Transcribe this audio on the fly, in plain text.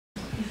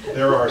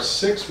There are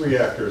 6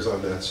 reactors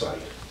on that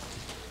site,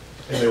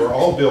 and they were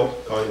all built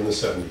in the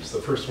 70s.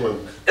 The first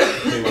one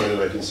came on in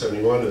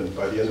 1971, and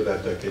by the end of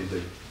that decade,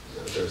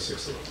 there are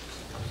 6 of them.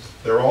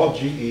 They're all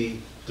GE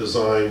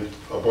designed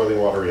boiling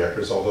water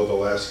reactors, although the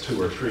last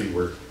 2 or 3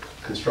 were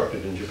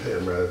constructed in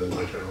Japan rather than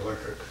by General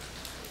Electric.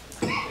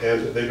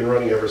 And they've been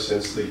running ever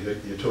since. The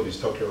utility's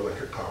Tokyo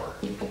Electric Power.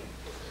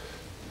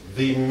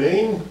 The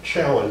main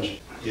challenge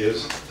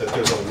is that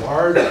there's a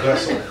large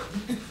vessel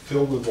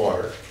filled with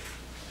water.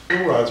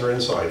 Fuel rods are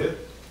inside it,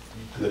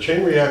 and the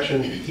chain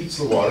reaction heats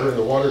the water, and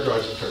the water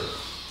drives a turbine.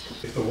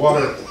 If the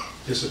water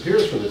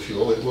disappears from the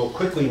fuel, it will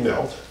quickly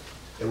melt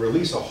and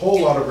release a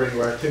whole lot of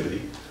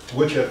radioactivity,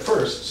 which at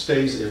first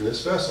stays in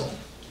this vessel.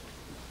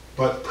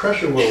 But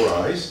pressure will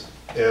rise,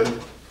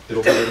 and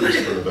it'll be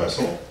released from the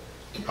vessel.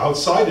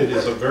 Outside it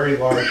is a very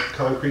large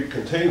concrete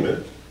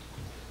containment,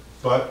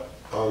 but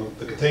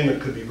the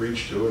containment could be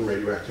breached too, and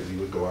radioactivity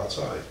would go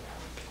outside.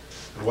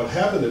 And what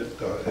happened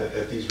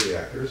at these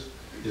reactors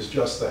is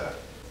just that.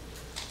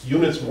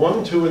 Units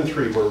 1, 2, and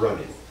 3 were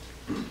running.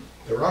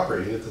 They were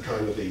operating at the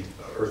time of the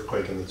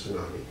earthquake and the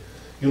tsunami.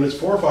 Units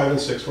 4, 5, and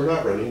 6 were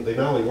not running. They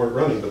not only weren't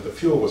running, but the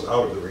fuel was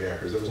out of the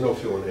reactors. There was no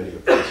fuel in any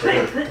of them, so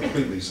they were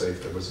completely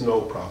safe. There was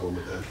no problem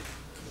with them.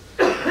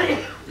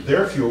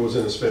 Their fuel was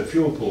in the spent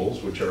fuel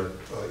pools, which are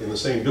in the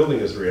same building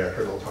as the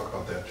reactor, and I'll talk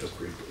about that just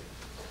briefly.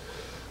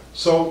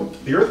 So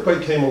the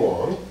earthquake came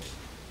along.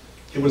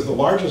 It was the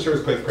largest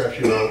earthquake, perhaps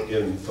you know,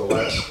 in the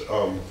last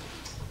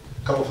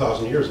couple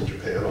thousand years in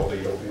Japan, although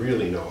you don't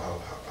really know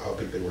how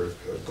big they were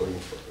going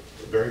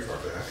very far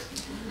back.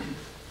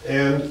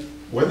 And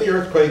when the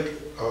earthquake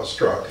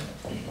struck,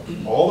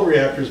 all the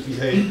reactors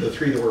behaved, the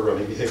 3 that were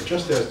running, behaved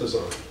just as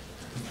designed.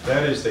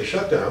 That is, they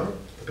shut down,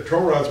 the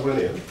control rods went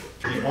in,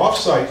 the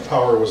off-site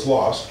power was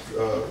lost.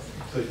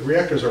 The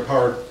reactors are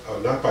powered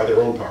not by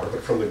their own power,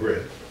 but from the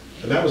grid.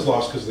 And that was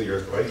lost because of the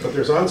earthquake, but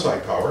there's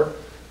on-site power,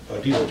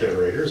 diesel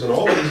generators, and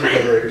all the diesel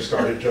generators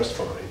started just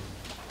fine.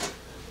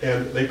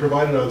 And they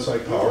provided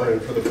on-site power,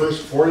 and for the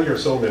first 40 or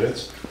so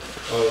minutes,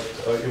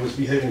 it was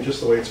behaving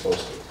just the way it's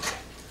supposed to.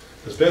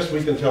 As best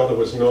we can tell, there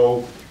was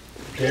no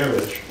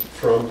damage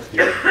from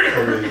the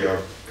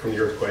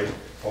earthquake,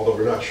 although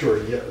we're not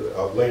sure yet.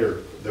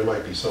 Later there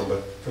might be some,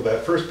 but for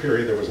that first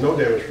period there was no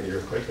damage from the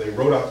earthquake. They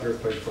rode out the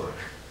earthquake fine.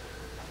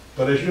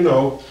 But as you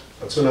know,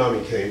 a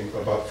tsunami came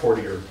about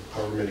 40 or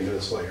however many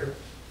minutes later,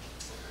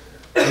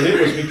 and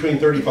it was between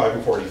 35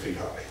 and 40 feet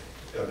high,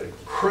 an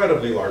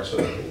incredibly large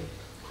tsunami,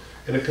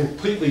 and it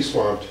completely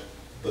swamped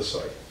the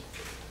site.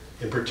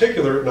 In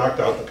particular, it knocked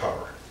out the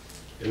power.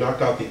 It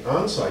knocked out the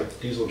on-site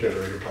diesel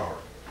generator power.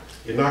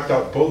 It knocked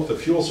out both the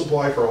fuel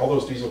supply for all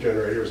those diesel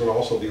generators and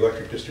also the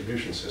electric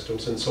distribution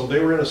systems, and so they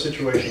were in a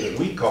situation that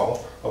we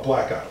call a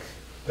blackout.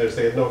 That is,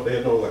 they had no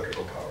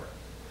electrical power.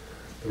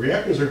 The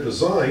reactors are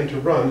designed to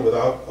run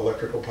without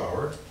electrical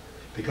power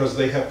because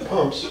they have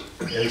pumps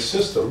and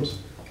systems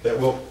that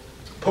will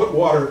put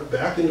water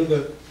back into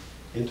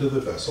the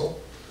vessel.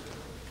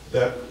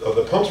 That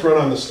the pumps run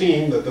on the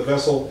steam that the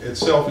vessel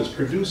itself is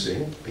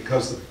producing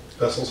because the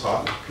vessel's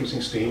hot and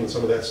producing steam, and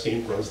some of that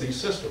steam runs these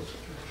systems.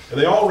 And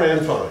they all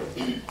ran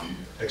fine,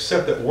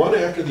 except that one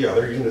after the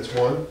other, units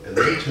 1, and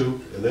then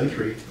 2, and then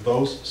 3,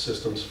 those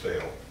systems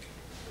fail.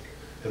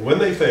 And when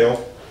they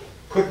fail,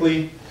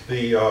 quickly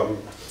the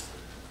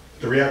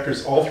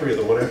reactors, all 3 of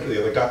them, one after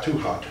the other, got too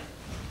hot.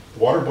 The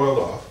water boiled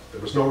off.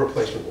 There was no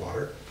replacement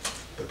water.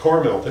 The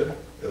core melted,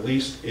 at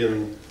least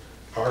in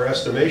our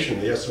estimation,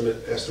 the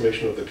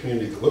estimation of the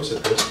community that looks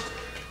at this.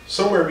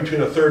 Somewhere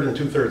between 1/3 and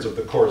 2/3 of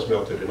the cores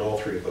melted in all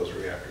 3 of those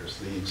reactors.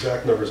 The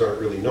exact numbers aren't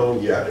really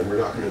known yet, and we're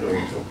not going to know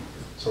until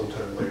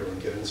sometime later when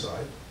we get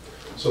inside.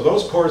 So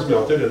those cores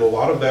melted, and a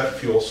lot of that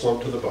fuel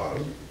slumped to the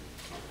bottom.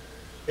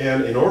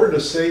 And in order to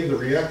save the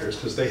reactors,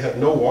 because they had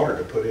no water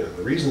to put in,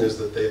 the reason is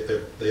that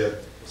they had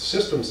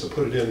systems to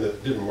put it in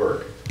that didn't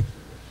work,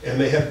 and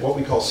they had what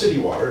we call city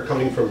water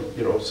coming from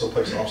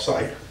someplace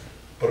off-site.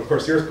 But of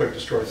course the earthquake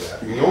destroyed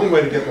that. And the only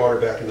way to get water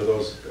back into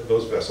those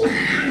vessels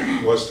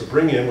was to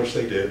bring in, which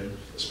they did,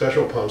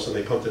 special pumps, and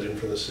they pumped it in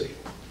from the sea.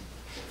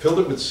 Filled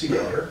it with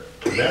seawater,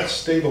 and that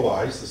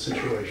stabilized the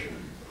situation.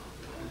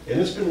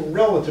 And it's been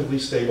relatively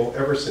stable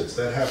ever since.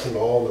 That happened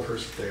all in the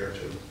first day or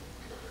 2.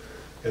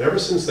 And ever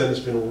since then it's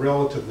been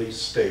relatively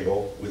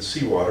stable with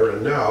seawater,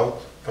 and now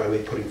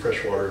finally putting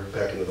fresh water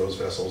back into those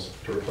vessels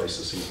to replace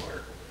the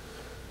seawater.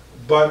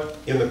 But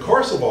in the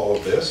course of all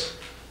of this,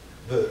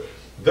 the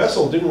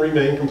vessel didn't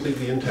remain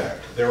completely intact.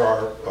 There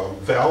are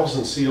valves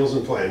and seals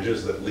and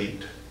flanges that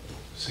leaked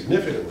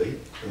significantly,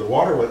 and the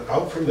water went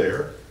out from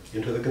there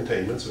into the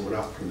containments and went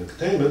out from the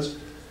containments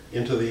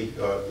into the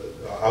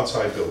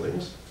outside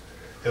buildings.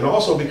 And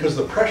also because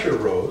the pressure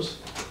rose,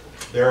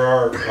 there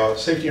are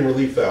safety and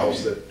relief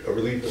valves that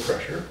relieve the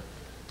pressure,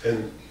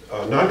 and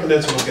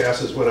non-condensable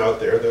gases went out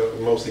there,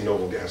 mostly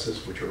noble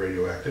gases, which are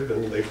radioactive,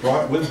 and they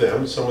brought with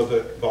them some of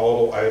the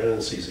volatile iodine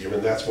and cesium,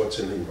 and that's what's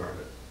in the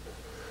environment.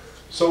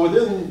 So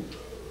within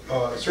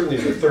certainly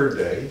the 3rd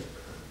day,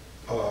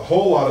 a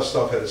whole lot of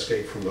stuff had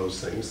escaped from those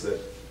things, that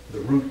the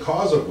root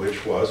cause of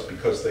which was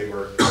because they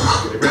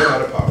ran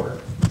out of power,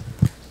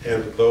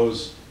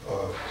 those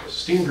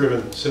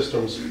steam-driven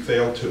systems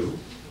failed too,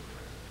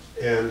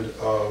 and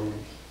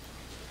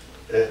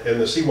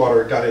the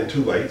seawater got in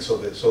too late, so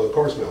the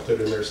cores melted,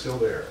 and they're still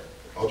there.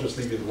 I'll just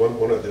leave you the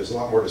one of, there's a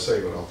lot more to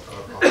say, but I'll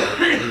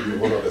leave you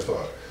one other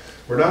thought.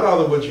 We're not out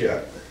of the woods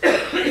yet.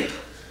 And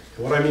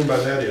what I mean by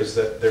that is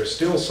that there's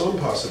still some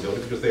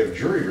possibility, because they have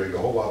jury-rigged a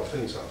whole lot of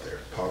things out there,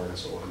 power and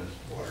so on, and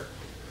water.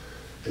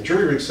 And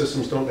jury-rigged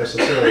systems don't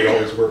necessarily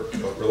always work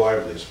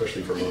reliably,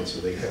 especially for months,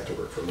 and they have to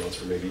work for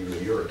months or maybe even a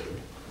year or two.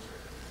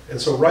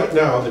 And so right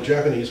now, the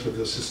Japanese, with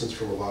assistance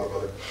from a lot of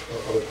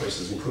other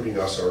places, including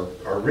us,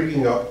 are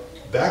rigging up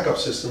backup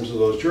systems of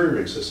those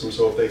jury-rigged systems,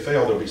 so if they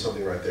fail, there'll be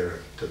something right there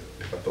to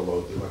pick up the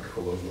load, the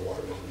electrical load, and the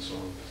water load, and so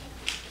on.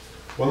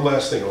 One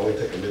last thing, I'll only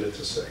take a minute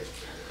to say.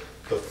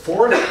 The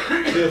 4th,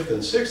 5th,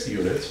 and 6th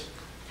units,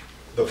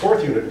 the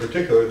 4th unit in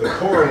particular, the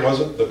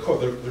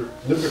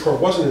nuclear core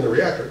wasn't in the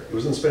reactor, it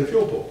was in the spent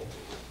fuel pool.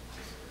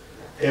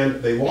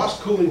 And they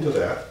lost cooling to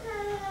that,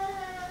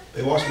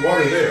 they lost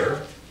water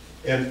there,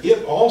 and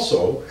it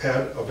also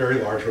had a very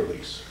large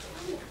release,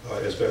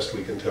 as best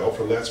we can tell,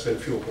 from that spent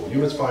fuel pool.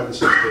 Units 5 and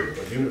 6 didn't,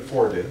 but Unit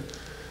 4 did.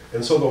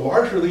 And so the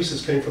large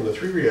releases came from the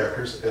 3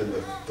 reactors, and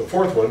the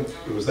 4th one,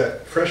 it was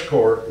that fresh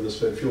core in the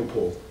spent fuel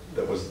pool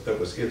that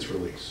was its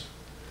release.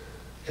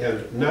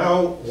 And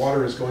now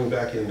water is going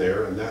back in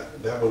there, and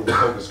that one we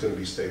hope is going to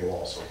be stable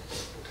also.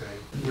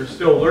 Okay. We're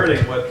still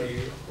learning what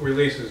the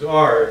releases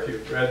are. If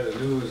you've read the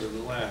news in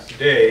the last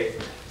day,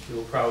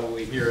 you'll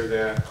probably hear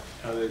that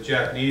the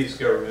Japanese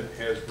government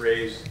has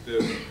raised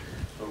this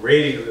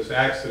rating of this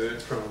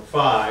accident from a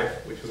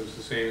 5, which was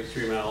the same as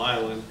 3 Mile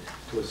Island,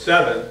 to a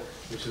 7,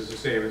 which is the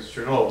same as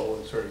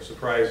Chernobyl. It's sort of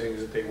surprising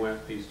that they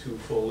went these 2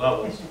 full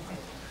levels.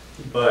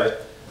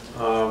 But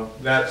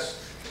that's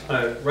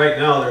right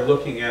now they're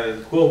looking at an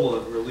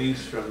equivalent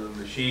release from the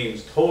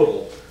machines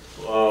total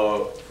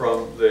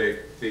from the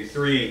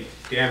 3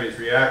 damaged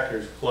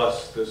reactors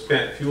plus the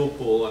spent fuel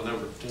pool on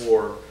number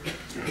 4,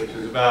 which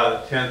is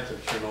about 1/10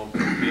 of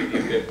Chernobyl, maybe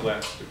a bit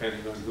less,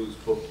 depending on whose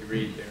book you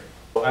read there.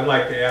 I'd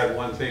like to add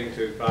one thing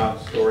to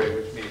Bob's story,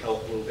 which may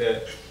help a little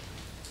bit.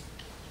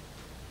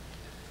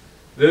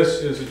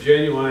 This is a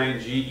genuine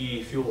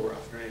GE fuel rod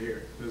right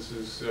here. This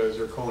is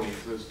zirconium.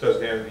 This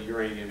doesn't have any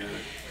uranium in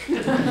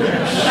it.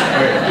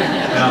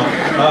 Now,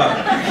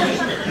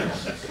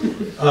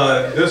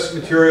 this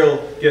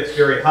material gets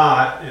very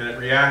hot and it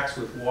reacts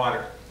with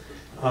water.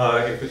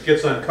 If it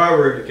gets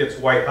uncovered, it gets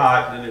white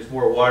hot, and then there's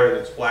more water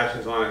that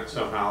splashes on it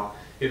somehow.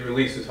 It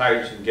releases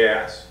hydrogen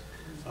gas.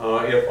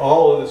 If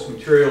all of this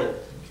material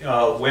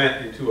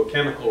went into a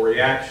chemical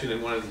reaction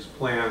in one of these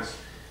plants,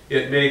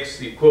 it makes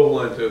the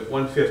equivalent of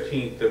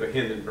 1/15 of a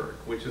Hindenburg,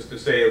 which is to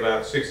say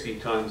about 60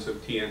 tons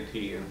of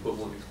TNT, an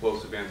equivalent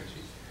explosive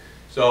energy.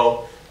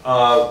 So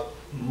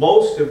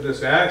most of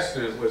this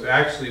accident was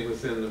actually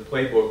within the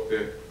playbook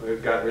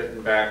that got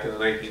written back in the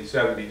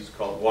 1970s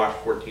called WASH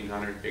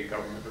 1400, big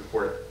government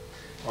report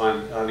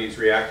on these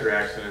reactor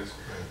accidents.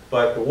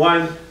 But the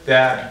one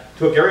that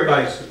took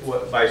everybody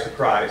by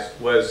surprise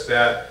was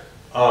that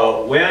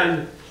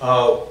when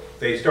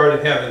they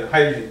started having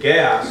hydrogen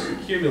gas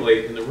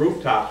accumulate in the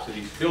rooftops of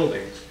these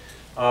buildings,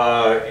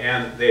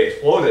 and they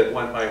exploded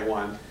one by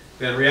one,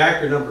 then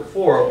reactor number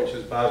 4, which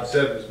as Bob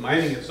said was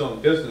minding its own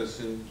business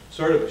in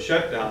sort of a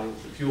shutdown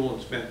with the fuel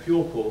and spent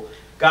fuel pool,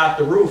 got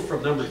the roof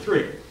from number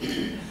 3.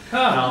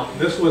 Now,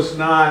 this was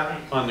not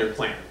on their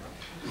plan.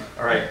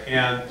 All right,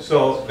 and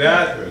so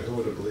that,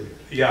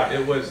 yeah,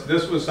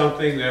 this was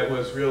something that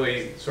was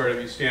really sort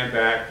of, you stand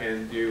back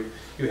and you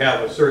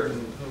have a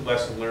certain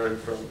lesson learned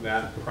from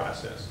that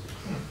process.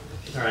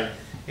 All right,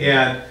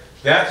 and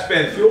that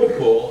spent fuel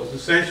pool is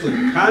essentially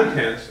the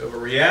contents of a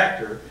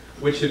reactor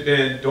which had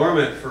been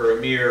dormant for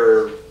a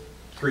mere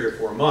 3 or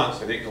 4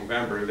 months. I think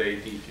November they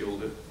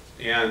defueled it,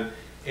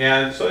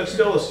 and so it's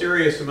still a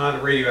serious amount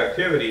of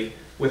radioactivity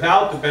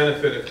without the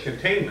benefit of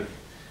containment.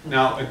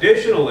 Now,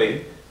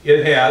 additionally,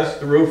 it has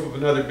the roof of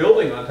another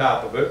building on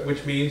top of it,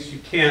 which means you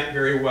can't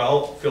very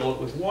well fill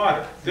it with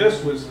water.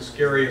 This was the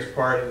scariest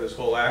part of this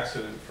whole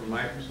accident from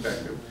my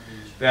perspective,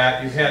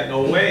 that you had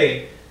no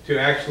way to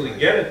actually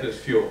get at this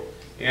fuel.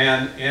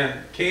 And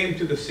came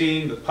to the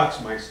scene the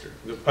Putzmeister.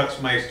 The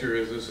Putzmeister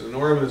is this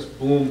enormous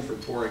boom for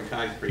pouring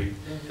concrete.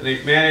 And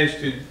they've managed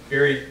to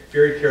very,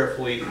 very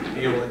carefully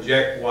be able to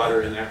inject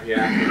water in that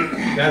reactor.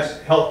 That's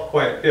helped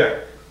quite a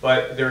bit.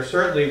 But there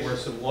certainly were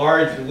some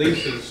large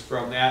releases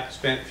from that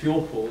spent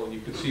fuel pool, and you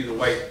could see the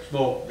white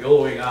smoke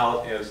billowing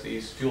out as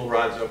these fuel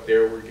rods up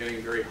there were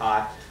getting very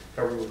hot,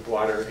 covered with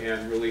water,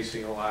 and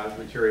releasing a lot of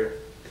material.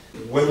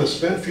 When the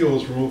spent fuel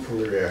is removed from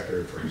the reactor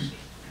at first,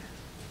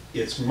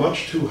 it's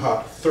much too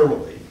hot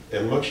thermally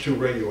and much too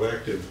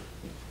radioactive,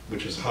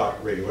 which is hot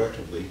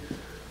radioactively,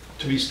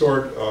 to be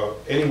stored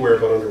anywhere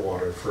but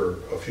underwater for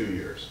a few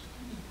years.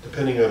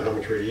 Depending on how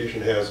much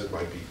radiation it has, it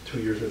might be 2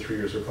 years or 3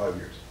 years or 5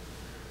 years.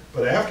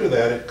 But after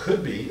that, it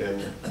could be,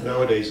 and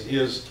nowadays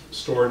is,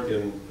 stored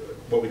in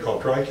what we call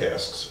dry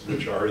casks,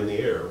 which are in the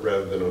air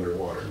rather than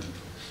underwater.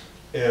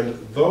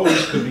 And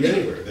those could be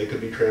anywhere. They could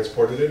be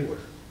transported anywhere.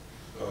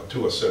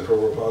 to a central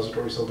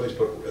repository someplace,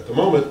 but at the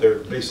moment, they're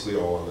basically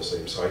all on the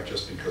same site,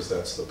 just because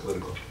that's the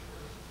political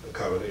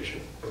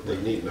accommodation, but they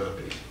need not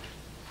be.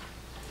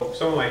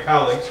 Some of my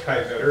colleagues,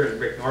 Kai Vetter and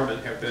Rick Norman,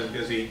 have been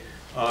busy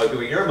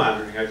doing air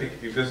monitoring. I think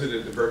if you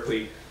visited the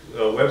Berkeley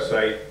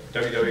website,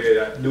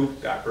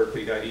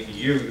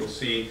 www.nuke.berkeley.edu, you'll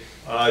see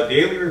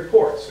daily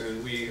reports,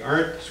 and we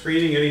aren't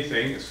screening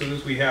anything. As soon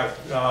as we have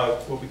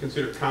what we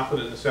consider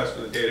competent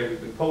assessment of data,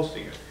 we've been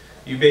posting it.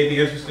 You may be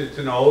interested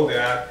to know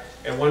that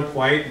at one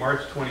point,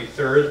 March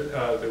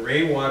 23rd, the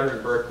rainwater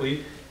in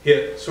Berkeley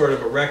hit sort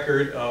of a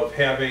record of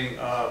having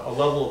a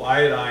level of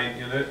iodine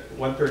in it,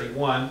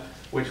 131,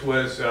 which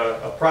was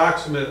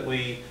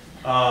approximately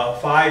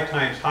 5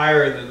 times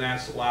higher than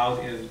that's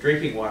allowed in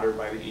drinking water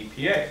by the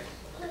EPA.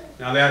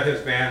 Now that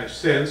has vanished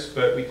since,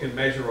 but we can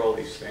measure all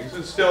these things.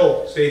 It's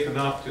still safe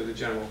enough to the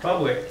general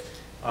public.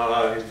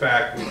 In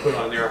fact, we put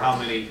on there how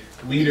many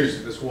liters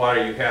of this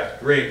water you have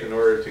to drink in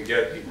order to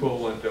get the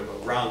equivalent of a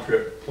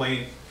round-trip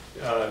plane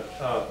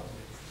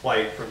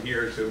flight from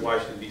here to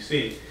Washington,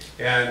 D.C.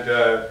 And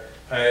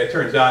it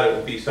turns out it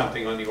will be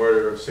something on the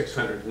order of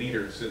 600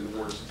 liters in the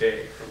worst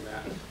day from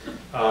that.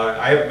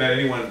 I haven't met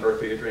anyone in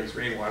Berkeley that drinks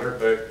rainwater,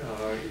 but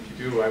if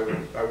you do, I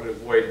would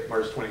avoid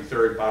March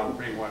 23rd bottled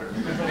rainwater.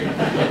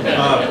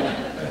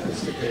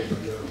 It's decayed by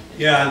now.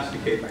 Yeah, it's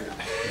decayed by now.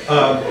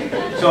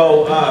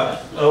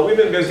 We've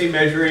been busy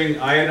measuring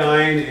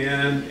iodine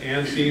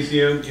and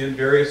cesium in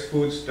various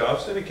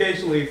foodstuffs, and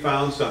occasionally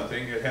found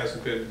something. It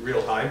hasn't been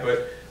real high,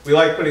 but we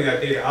like putting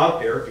that data out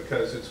there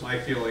because it's my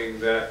feeling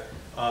that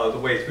the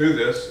way through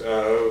this,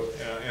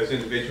 as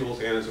individuals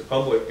and as a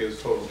public, is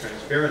total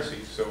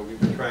transparency. So we've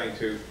been trying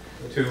to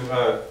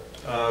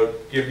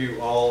give you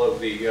all of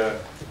the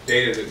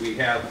data that we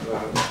have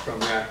from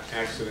that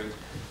accident.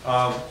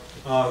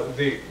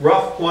 The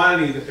rough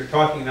quantity that they're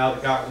talking now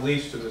that got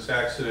released from this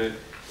accident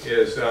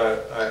is,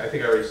 I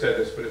think I already said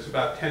this, but it's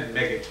about 10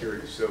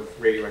 megacuries of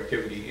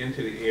radioactivity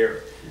into the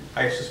air.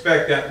 I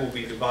suspect that will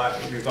be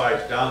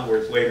revised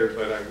downwards later,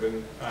 but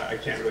I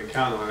can't really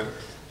count on it.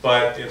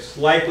 But it's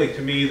likely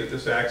to me that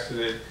this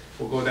accident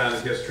will go down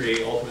in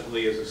history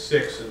ultimately as a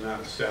 6 and not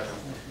a 7.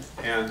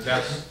 And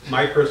that's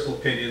my personal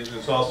opinion.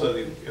 It's also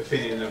the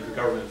opinion of the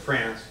government of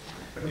France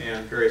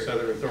and various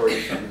other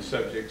authorities on the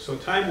subject. So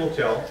time will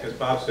tell. As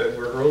Bob said,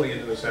 we're early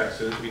into this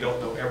accident. We don't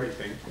know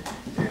everything.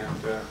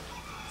 And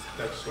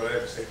that's what I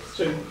have to say.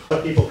 So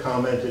some people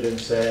commented and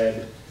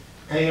said,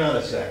 hang on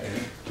a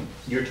second,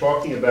 you're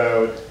talking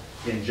about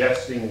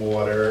ingesting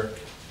water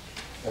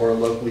or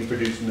locally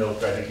produced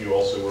milk, I think you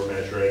also were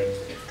measuring,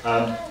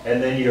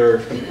 and then you're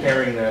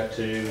comparing that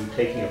to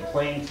taking a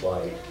plane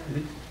flight.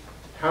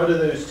 How do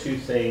those two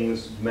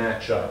things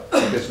match up?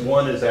 Because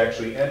one is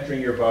actually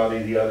entering your body,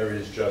 the other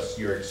is just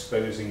you're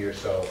exposing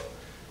yourself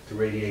to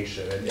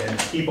radiation. And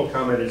people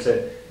commented and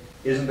said,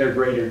 isn't there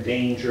greater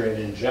danger in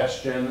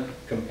ingestion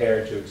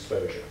compared to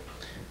exposure?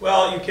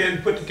 Well, you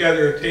can put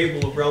together a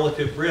table of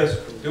relative risk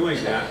from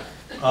doing that.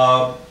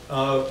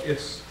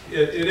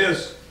 It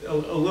is a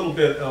little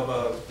bit of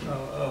a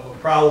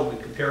problem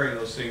in comparing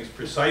those things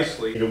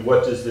precisely. You know,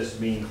 what does this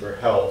mean for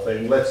health?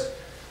 And let's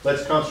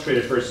concentrate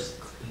at first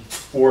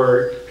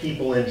for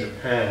people in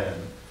Japan,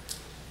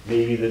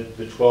 maybe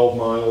the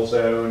 12-mile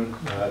zone,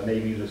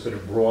 maybe the sort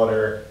of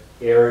broader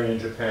area in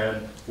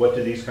Japan. What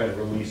do these kind of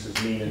releases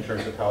mean in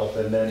terms of health?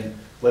 And then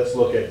let's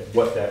look at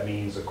what that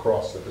means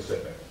across the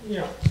Pacific.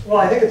 Yeah, well,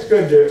 I think it's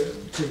good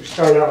to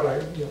start out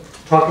by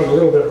talking a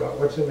little bit about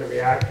what's in the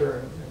reactor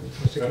and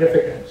the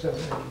significance. Okay.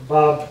 And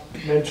Bob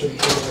mentioned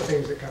some of the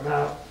things that come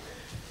out.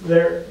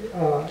 They're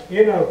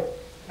in an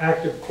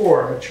active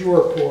core, a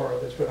mature core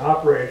that's been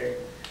operating.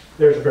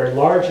 There's a very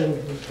large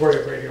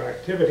inventory of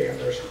radioactivity, and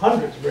there's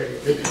hundreds of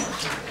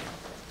radionuclides.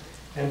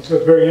 And so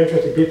it's very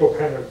interesting. People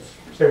kind of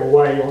say, well,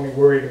 why are you only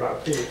worried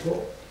about these?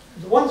 Well,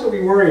 the ones that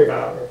we worry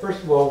about are,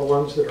 first of all, the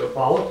ones that are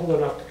volatile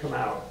enough to come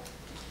out.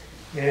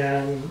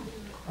 And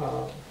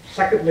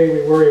secondly,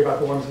 we worry about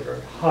the ones that are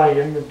in high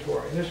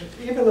inventory. And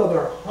even though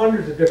there are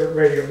hundreds of different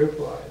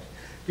radionuclides,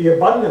 the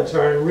abundance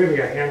are in really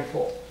a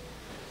handful.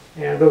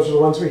 And those are the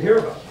ones we hear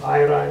about.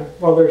 Iodine,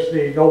 well, there's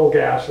the noble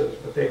gases,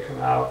 but they come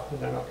out, and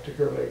they're not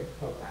particularly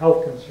of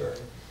health concern.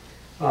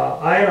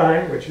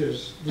 Iodine, which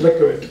is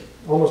liquid,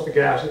 almost a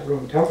gas at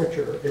room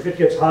temperature, if it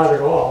gets hot at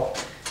all,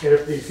 and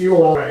if the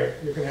fuel on right,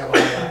 you can have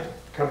iodine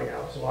coming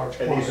out, a large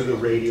quantity. And these are the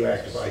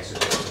radioactive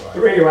isotopes. The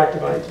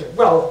radioactive isotopes.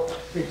 Well,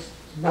 these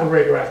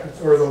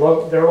non-radioactive, or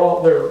there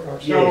are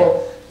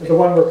several. Yeah. The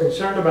one we're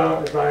concerned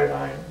about is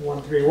iodine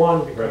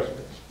 131 because of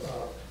its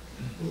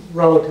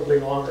relatively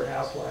longer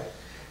half-life.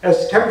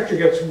 As the temperature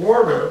gets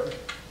warmer,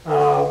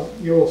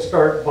 you'll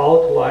start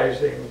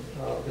volatilizing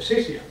the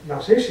cesium. Now,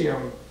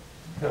 cesium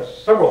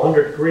has several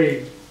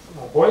hundred-degree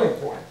boiling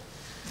point,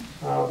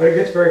 but it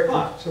gets very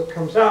hot. So it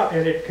comes out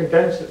and it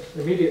condenses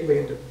immediately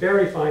into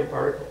very fine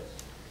particles.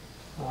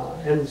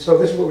 And so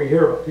this is what we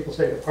hear about. People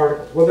say the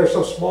particles. Well, they're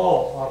so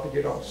small, often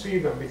you don't see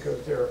them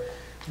because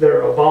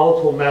they're a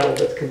volatile metal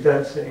that's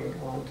condensing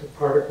onto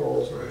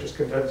particles or just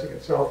condensing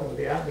itself into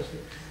the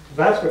atmosphere.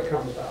 That's what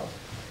comes out.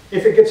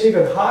 If it gets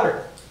even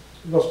hotter,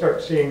 we'll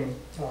start seeing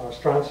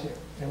strontium.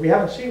 And we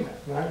haven't seen that.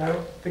 And I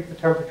don't think the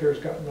temperature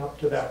has gotten up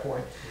to that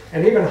point.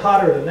 And even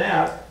hotter than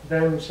that,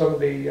 then some of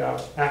the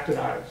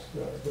actinides,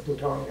 the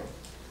plutonium,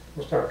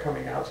 will start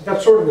coming out. So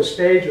that's sort of the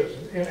stages.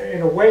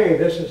 In a way,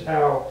 this is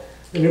how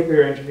the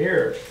nuclear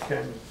engineers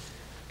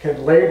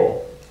can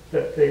label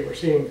that they were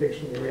seeing things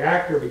from the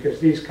reactor, because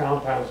these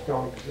compounds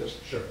don't exist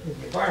in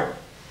the environment.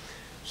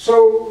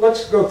 So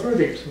let's go through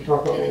these and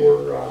talk about what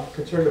we're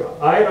concerned about.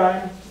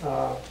 Iodine,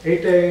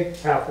 8-day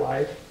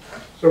half-life.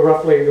 So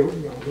roughly, the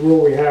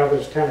rule we have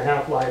is 10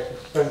 half-life is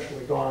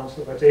essentially gone.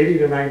 So that's 80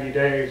 to 90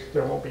 days,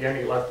 there won't be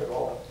any left at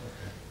all.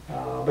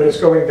 But it's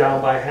going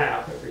down by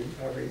half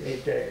every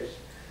 8 days.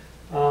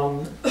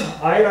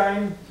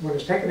 Iodine, when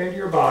it's taken into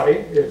your body,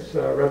 it's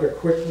rather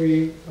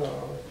quickly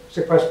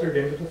sequestered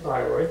into the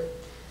thyroid.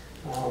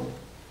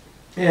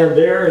 And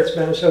there it's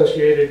been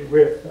associated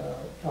with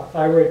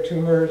thyroid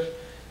tumors,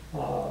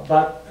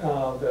 but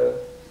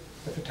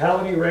the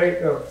fatality rate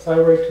of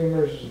thyroid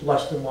tumors is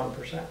less than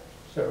 1%.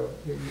 So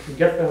you can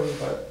get them,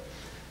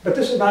 but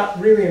this is not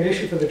really an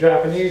issue for the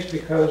Japanese,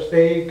 because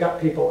they got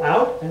people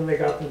out and they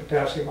got them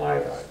potassium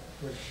iodide,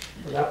 which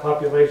for that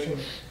population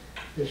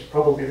is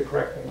probably the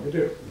correct thing to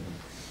do.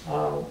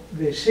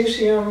 The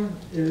cesium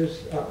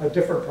is a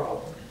different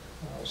problem.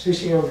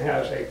 Cesium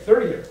has a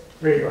 30-year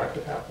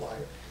radioactive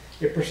half-life.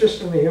 It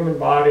persists in the human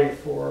body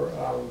for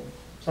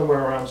somewhere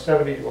around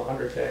 70 to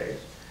 100 days.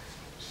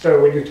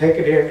 So when you take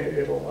it in,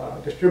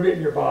 it'll distribute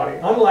in your body.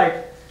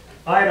 Unlike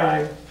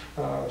iodine,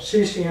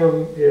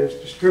 cesium is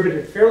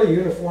distributed fairly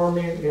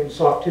uniformly in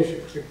soft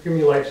tissues. It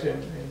accumulates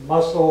in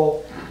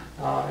muscle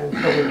and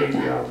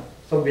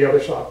some of the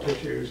other soft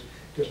tissues.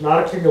 It does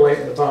not accumulate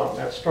in the bone.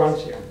 That's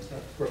strontium.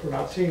 Of course, we're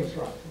not seeing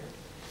strontium.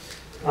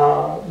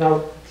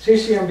 Now,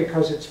 cesium,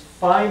 because it's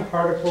fine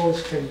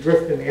particles, can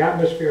drift in the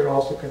atmosphere and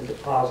also can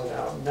deposit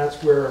out. And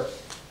that's where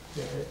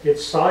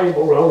it's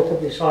soluble,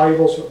 relatively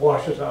soluble, so it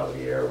washes out of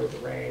the air with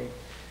the rain.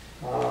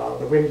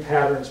 The wind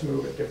patterns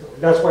move it differently.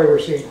 That's why we're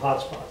seeing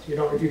hotspots.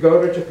 If you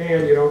go to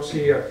Japan, you don't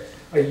see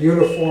a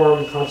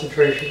uniform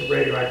concentration of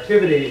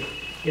radioactivity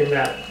in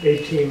that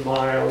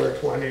 18-mile or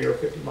 20 or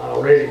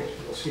 50-mile radius.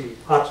 You'll see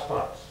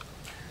hotspots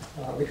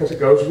because it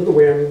goes with the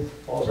wind,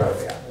 falls out of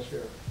the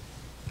atmosphere.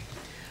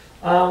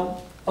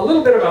 A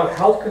little bit about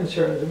health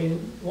concerns. I mean,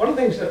 one of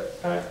the things that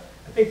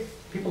I think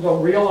people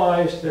don't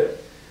realize that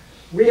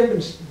we have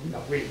been,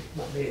 not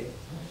me,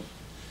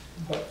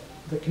 but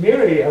the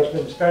community has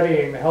been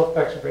studying the health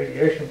effects of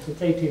radiation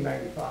since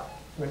 1895,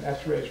 when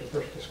X-rays were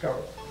first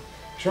discovered.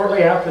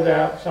 Shortly after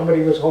that,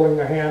 somebody was holding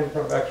their hand in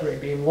front of X-ray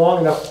beam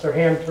long enough that their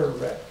hand turned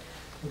red.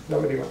 And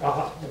somebody went,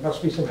 aha, there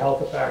must be some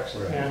health effects.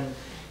 Right. And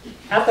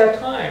at that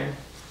time,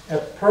 a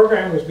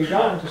program was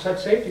begun to set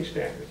safety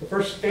standards. The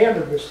first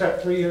standard was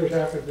set 3 years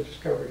after the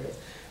discovery of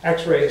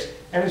X-rays,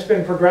 and it's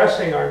been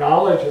progressing our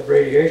knowledge of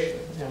radiation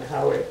and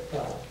how it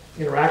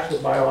interacts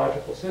with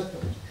biological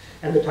systems.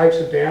 And the types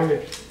of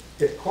damage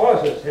it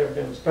causes have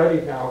been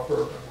studied now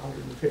for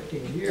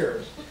 115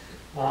 years.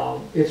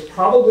 It's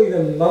probably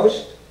the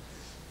most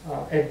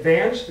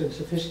advanced and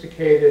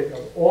sophisticated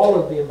of all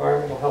of the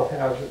environmental health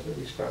hazards that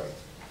we study.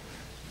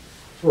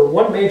 For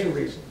one major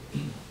reason,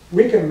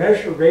 we can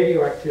measure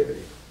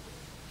radioactivity.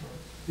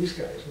 These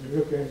guys in the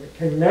nuclear engineering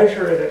can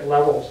measure it at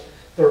levels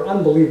that are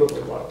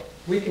unbelievably low.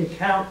 We can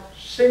count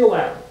single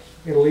atoms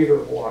in a liter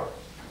of water.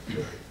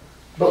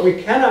 But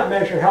we cannot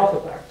measure health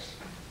effects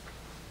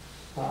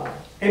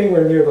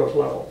anywhere near those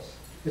levels.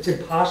 It's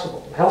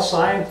impossible. Health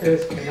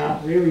scientists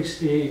cannot really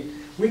see,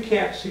 we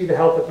can't see the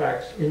health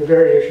effects in the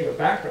variation of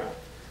background,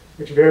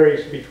 which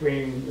varies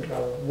between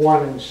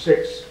 1 and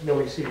 6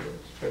 millisieverts.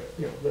 But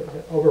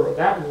over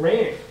that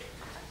range,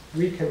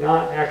 we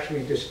cannot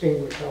actually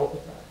distinguish health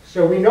effects.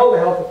 So we know the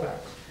health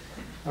effects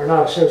are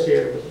not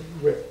associated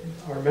with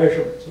our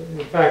measurements.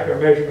 In fact, our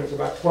measurements are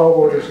about 12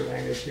 orders of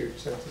magnitude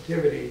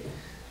sensitivity,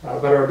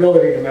 but our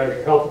ability to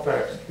measure health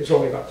effects is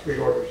only about 3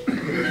 orders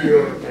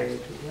of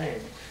magnitude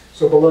range.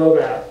 So below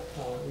that,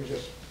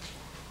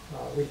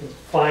 we can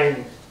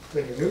find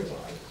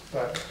radionuclides,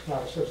 but it's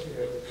not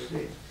associated with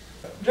disease.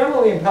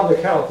 Generally in public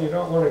health, you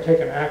don't want to take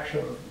an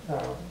action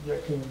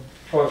that can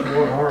cause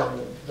more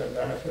harm than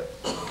benefit.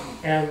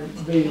 And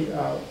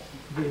the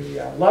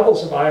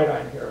levels of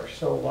iodine here are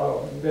so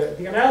low. And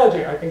the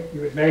analogy I think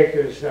you would make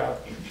is, at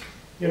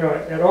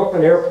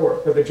Oakland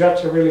Airport, where the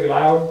jets are really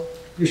loud,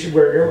 you should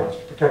wear earmuffs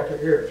to protect your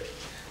ears.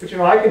 But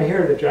I can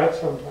hear the jets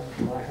sometimes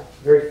in my house,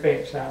 very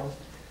faint sound.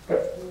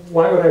 But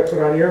why would I put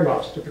on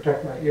earmuffs to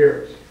protect my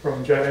ears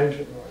from jet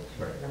engine noise?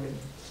 Right. I mean,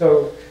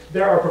 so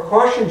there are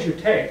precautions you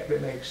take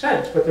that make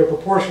sense, but they're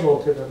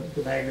proportional to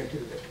the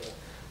magnitude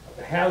of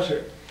the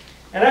hazard.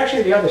 And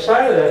actually, the other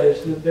side of that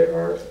is that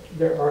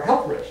there are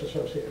health risks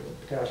associated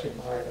with potassium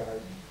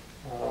iodide.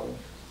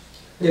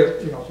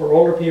 For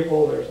older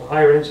people, there's a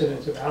higher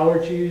incidence of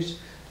allergies.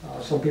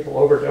 Some people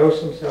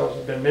overdose themselves.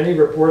 There have been many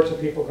reports of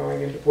people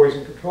going into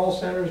poison control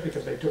centers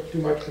because they took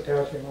too much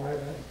potassium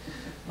iodide.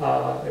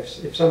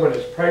 If someone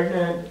is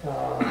pregnant,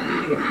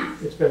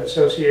 it's been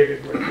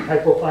associated with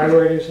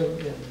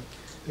hypothyroidism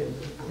when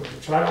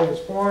the child is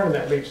born, and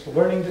that leads to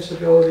learning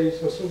disabilities.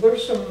 So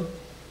there's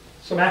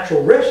some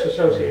actual risks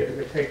associated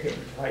with taking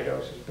high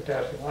doses of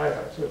potassium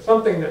iodide. So it's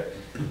something that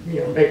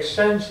makes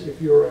sense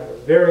if you're at a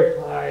very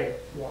high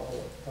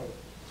level of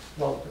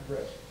relative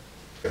risk.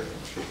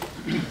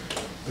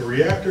 The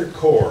reactor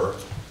core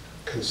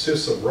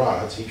consists of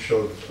rods. He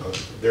showed,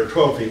 they're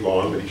 12 feet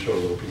long, but he showed a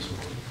little piece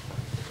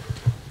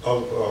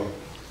of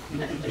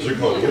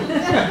zirconium,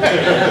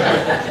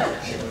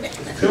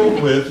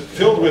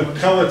 filled with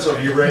pellets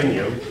of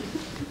uranium.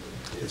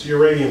 It's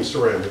uranium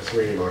ceramics,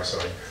 uranium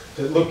oxide,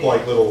 that look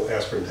like little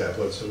aspirin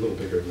tablets. They're a little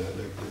bigger than that.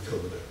 They're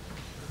filled with that.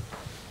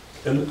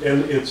 And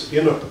it's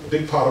in a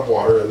big pot of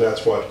water, and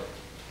that's what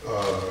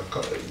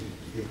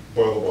you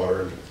boil the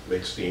water and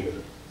make steam, and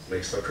it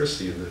makes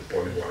electricity in the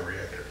boiling water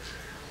reactor.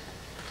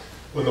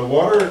 When the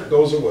water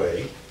goes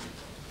away,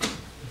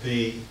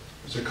 the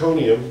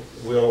zirconium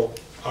will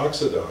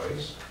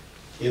oxidize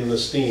in the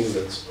steam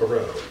that's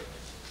around.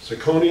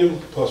 Zirconium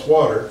plus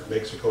water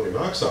makes zirconium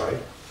oxide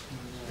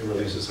and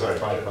releases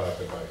hydrogen.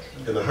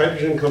 And the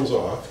hydrogen comes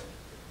off,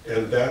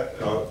 and that,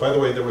 by the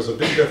way, there was a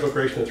big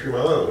deflagration at 3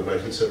 Mile Island in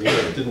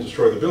 1979. It didn't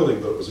destroy the building,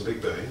 but it was a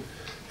big bang,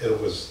 and it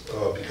was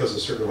because a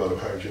certain amount of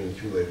hydrogen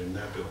accumulated in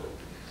that building.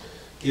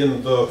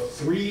 In the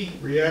 3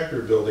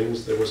 reactor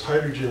buildings, there was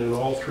hydrogen in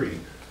all 3.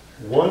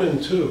 1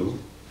 and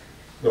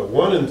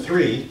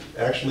 3,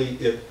 actually,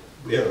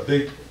 we had a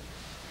big,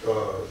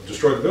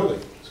 destroyed the building,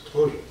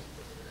 explosion.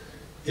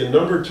 In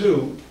number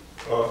 2,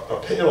 a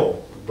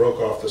panel broke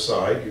off the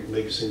side. You've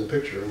maybe seen the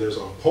picture, and there's a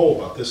hole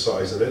about this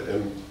size in it,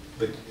 and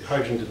the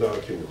hydrogen did not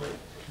accumulate.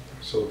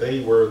 So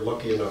they were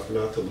lucky enough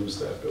not to lose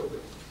that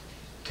building.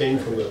 Came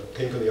from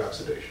the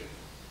oxidation.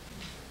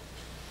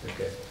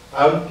 Okay.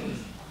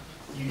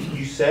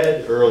 You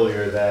said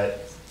earlier that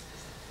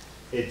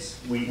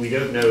we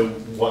don't know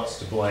what's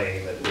to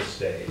blame at this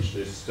stage.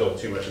 There's still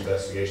too much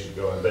investigation to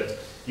go on. But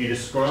you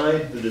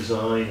described the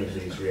design of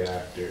these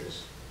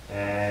reactors,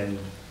 and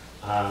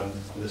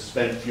the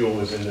spent fuel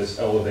was in this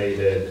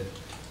elevated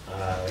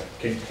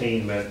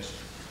containment,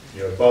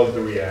 above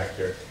the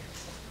reactor.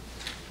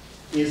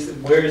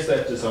 Where is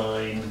that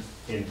design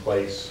in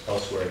place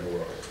elsewhere in the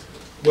world?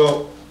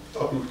 Well,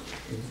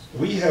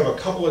 we have a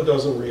couple of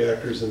dozen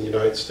reactors in the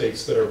United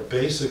States that are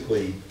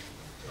basically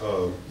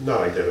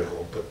not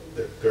identical, but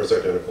they're as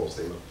identical as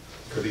they look.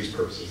 For these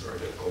purposes, they're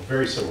identical,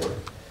 very similar.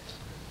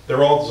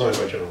 They're all designed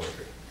by General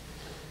Electric.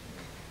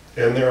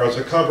 And there is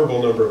a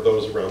comparable number of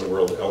those around the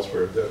world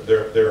elsewhere.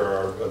 There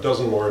are a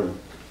dozen more, and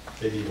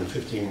maybe even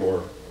 15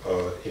 more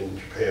in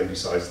Japan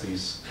besides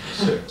these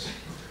 6.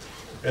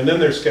 And then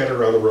they're scattered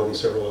around the world in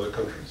several other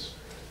countries.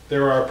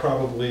 There are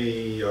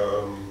probably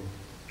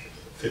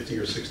 50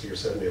 or 60 or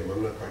 70 of them.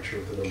 I'm not quite sure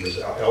of the numbers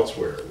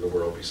elsewhere in the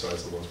world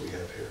besides the ones we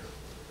have here.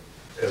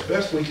 As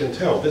best we can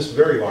tell, this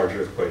very large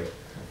earthquake,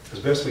 as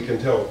best we can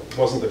tell,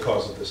 wasn't the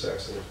cause of this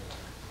accident.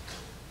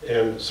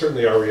 And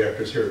certainly our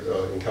reactors here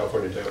in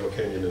California, Diablo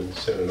Canyon and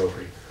San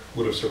Onofre,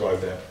 would have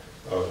survived that,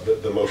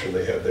 the motion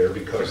they had there,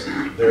 because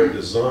they're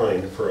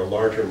designed for a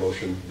larger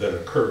motion than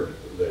occurred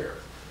there.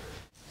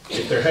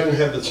 If there hadn't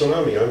had the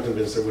tsunami, I'm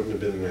convinced there wouldn't have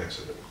been an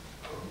accident.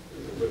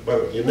 But by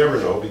the way, you never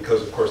know,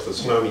 because of course the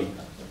tsunami,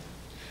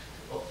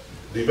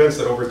 the events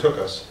that overtook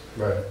us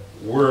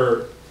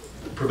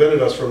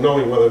prevented us from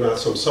knowing whether or not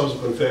some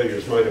subsequent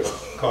failures might have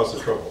caused the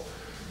trouble.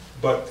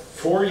 But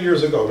 4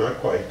 years ago, not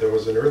quite, there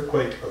was an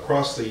earthquake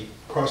across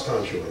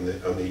Honshu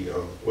on the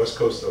west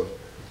coast of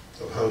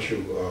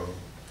Honshu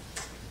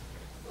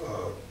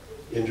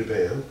in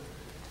Japan.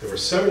 There were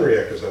 7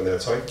 reactors on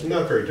that site,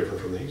 not very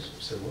different from these,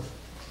 similar.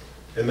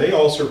 And they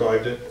all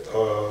survived it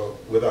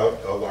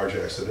without a large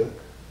accident.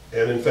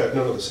 And in fact,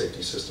 none of the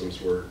safety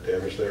systems were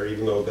damaged there,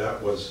 even though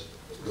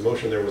the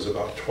motion there was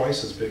about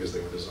twice as big as they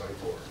were designed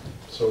for.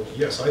 So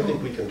yes, I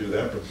think we can do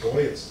that, but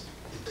boy, it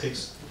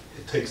takes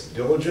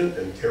diligent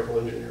and careful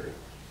engineering.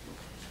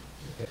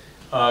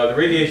 The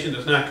radiation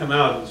does not come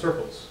out in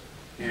circles.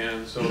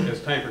 And so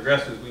as time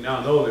progresses, we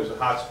now know there's a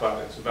hot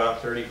spot. It's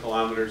about 30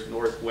 kilometers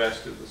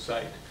northwest of the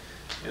site.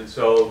 And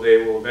so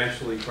they will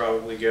eventually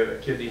probably get a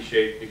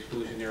kidney-shaped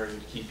exclusion area to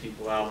keep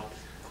people out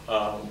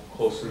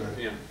close enough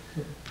in.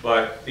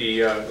 But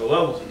the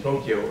levels in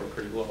Tokyo are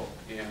pretty low.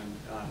 And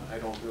I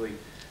don't really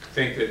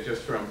think that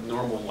just from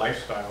normal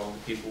lifestyle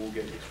people will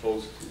get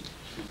exposed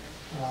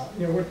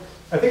to.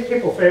 I think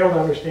people fail to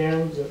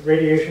understand that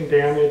radiation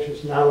damage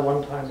is not a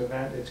one-time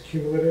event, it's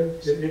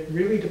cumulative. It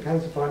really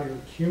depends upon your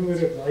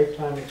cumulative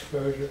lifetime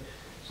exposure.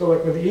 So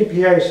like when the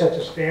EPA sets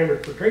a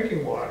standard for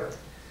drinking water,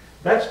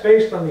 that's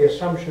based on the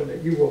assumption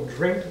that you will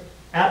drink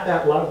at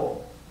that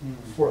level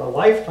for a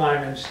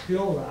lifetime and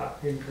still not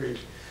increase.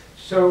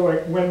 So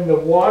like when the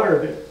water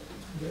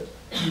that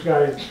you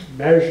guys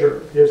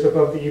measure is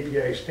above the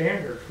EPA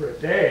standard for a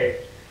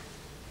day,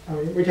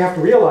 what you have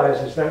to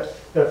realize is that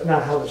that's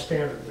not how the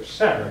standard was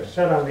set. It was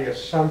set on the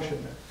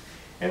assumption that,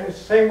 and it's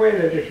the same way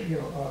that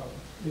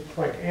it's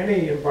like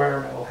any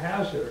environmental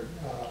hazard.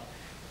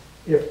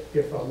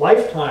 If a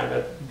lifetime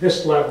at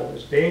this level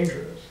is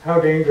dangerous, how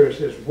dangerous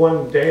is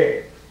one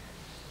day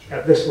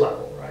at this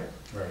level, right?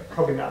 Right.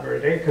 probably not very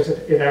dangerous,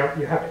 because you have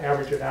to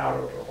average it out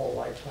over the whole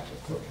lifetime of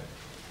equipment.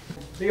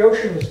 The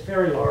ocean is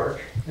very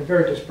large and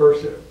very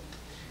dispersive,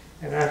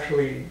 and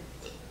actually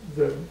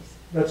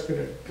that's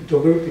going to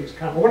dilute these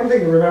One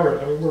thing to remember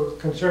is, I mean, we're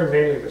concerned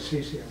mainly with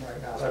cesium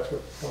right now. That's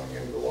what's going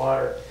into the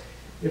water.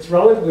 It's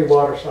relatively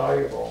water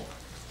soluble.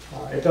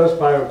 It does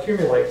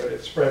bioaccumulate, but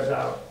it spreads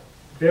out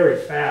very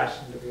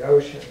fast into the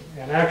ocean.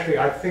 And actually,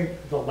 I think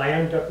the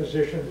land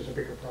deposition is a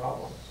bigger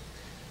problem,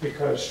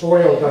 because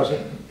soil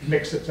doesn't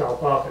mix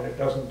itself up and it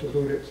doesn't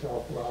dilute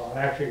itself well. And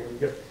actually, when you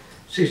get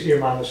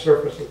cesium on the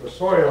surface of the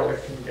soil,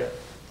 it can get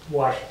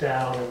washed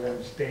down and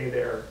then stay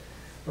there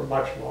for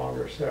much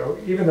longer. So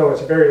even though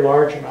it's a very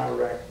large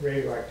amount of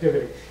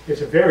radioactivity,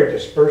 it's a very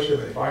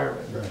dispersive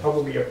environment. It's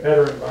probably a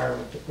better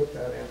environment to put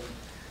that in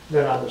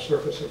than on the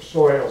surface of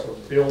soils or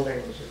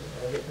buildings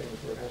or other things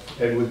where it has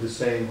to. And would the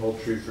same hold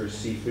true for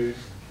seafood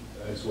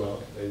as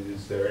well?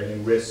 Is there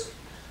any risk,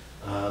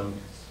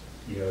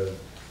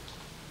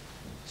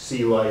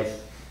 sea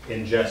life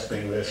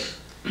ingesting this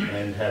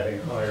and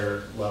having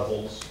higher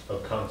levels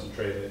of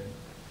concentrated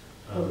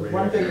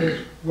One thing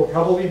is, we'll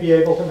probably be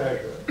able to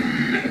measure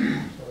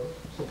it,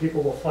 so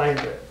people will find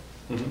it.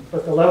 Mm-hmm.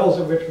 But the levels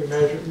at which we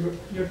measure,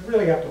 you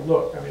really have to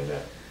look. I mean,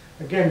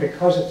 again,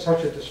 because it's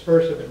such a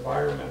dispersive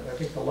environment, I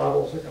think the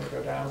levels are going to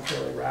go down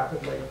fairly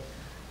rapidly.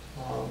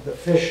 The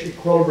fish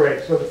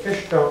equilibrate, so the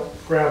fish don't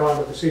grab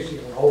onto the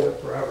cesium and hold it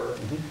forever.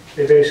 Mm-hmm.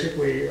 They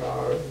basically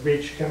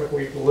reach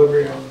chemical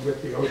equilibrium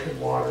with the ocean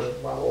water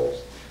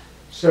levels.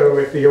 So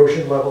if the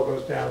ocean level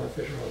goes down, the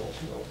fish levels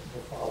will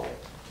follow.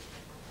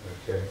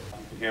 Okay.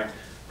 You can have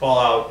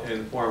fallout in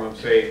the form of,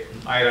 say,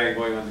 iodine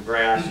going on the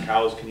grass.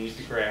 Cows can eat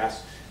the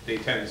grass. They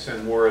tend to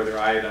send more of their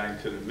iodine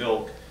to the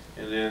milk,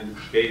 and then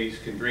babies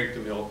can drink the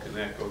milk, and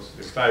that goes to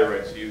their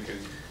thyroid. So you can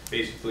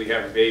basically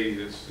have a baby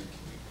that's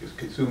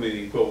consuming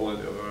the equivalent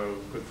of a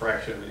good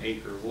fraction of an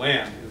acre of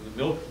land in the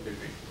milk they're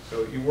drinking.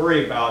 So you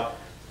worry about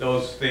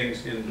those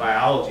things in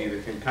biology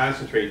that can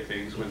concentrate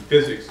things when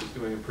physics is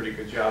doing a pretty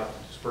good job of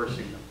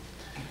dispersing them.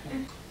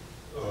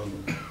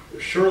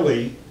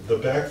 Surely the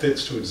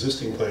backfits to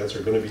existing plants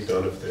are going to be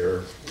done if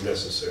they're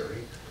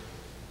necessary,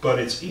 but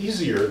it's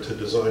easier to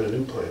design a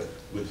new plant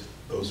with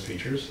those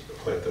features, a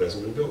plant that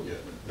hasn't been built yet,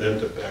 than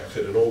to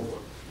backfit an old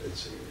one.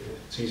 It's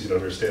easy to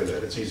understand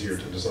that. It's easier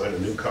to design a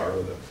new car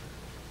with a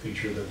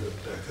feature than to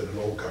backfit an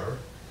old car.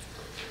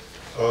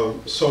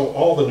 So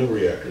all the new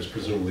reactors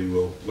presumably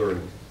will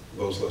learn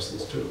those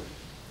lessons too.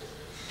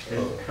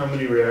 And how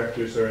many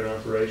reactors are in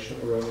operation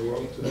around the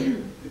world today?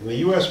 In the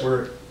US,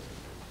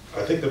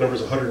 I think the number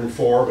is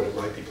 104, but it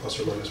might be plus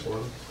or minus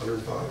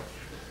 105.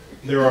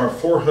 There are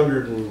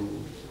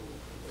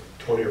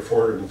 420 or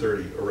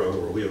 430 around the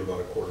world. We have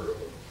about a quarter of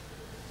them.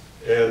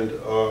 And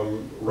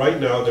right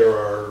now there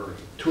are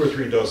 2 or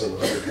 3 dozen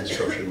under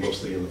construction,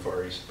 mostly in the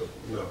Far East, but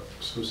not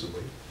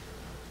exclusively,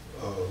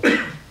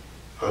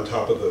 on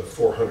top of the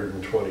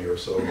 420 or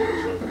so that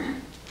are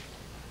running.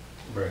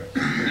 Right.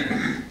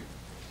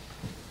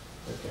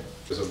 Okay.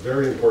 There's a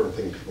very important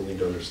thing people need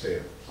to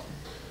understand.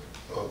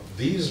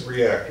 These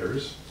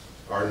reactors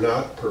are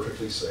not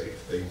perfectly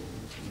safe. They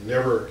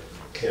never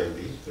can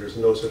be. There's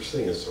no such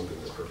thing as something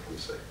that's perfectly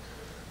safe.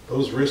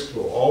 Those risks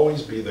will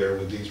always be there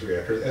with these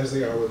reactors, as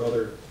they are with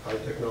other high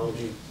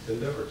technology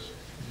endeavors.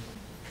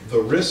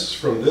 The risks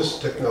from this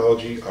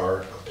technology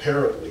are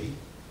apparently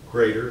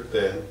greater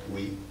than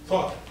we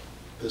thought.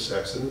 This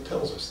accident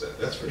tells us that,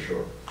 that's for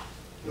sure.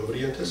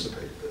 Nobody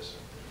anticipated this.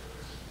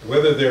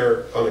 Whether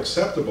they're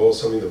unacceptable is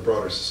something that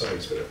broader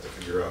society's going to have to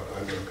figure out.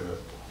 I'm not going to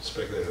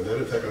speculate on that.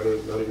 In fact,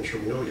 I'm not even sure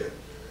we know yet.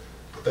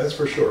 But that's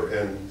for sure.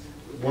 And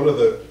one of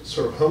the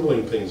sort of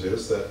humbling things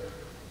is that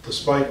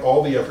despite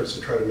all the efforts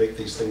to try to make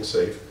these things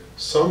safe,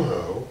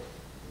 somehow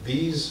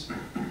these,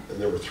 and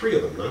there were 3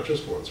 of them, not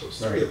just one, so it was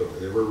 3 of them,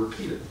 and they were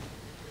repeated.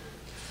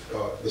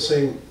 The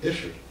same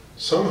issue.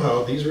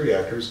 Somehow these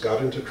reactors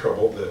got into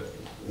trouble that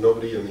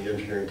nobody in the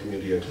engineering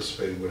community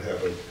anticipated would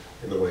happen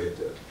in the way it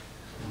did.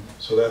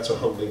 So that's a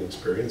humbling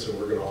experience, and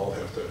we're going to all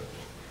have to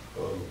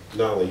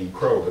not only eat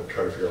crow, but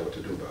try to figure out what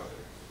to do about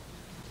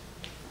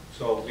it.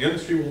 So the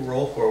industry will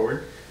roll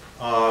forward.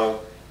 I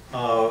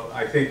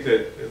think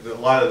that a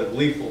lot of the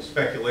gleeful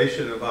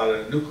speculation about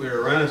a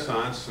nuclear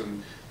renaissance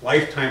and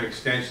lifetime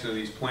extension of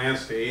these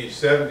plants to age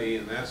 70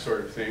 and that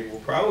sort of thing will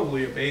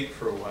probably abate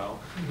for a while,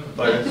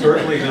 but it's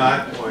certainly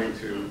not going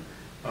to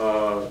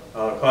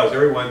cause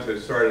everyone to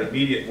start an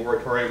immediate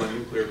moratorium on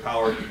nuclear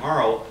power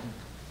tomorrow.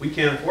 We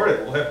can't afford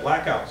it. We'll have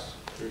blackouts.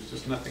 There's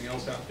just nothing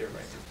else out there right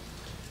now.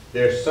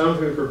 There's some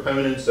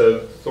proponents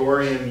of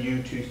thorium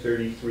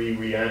U-233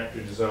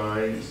 reactor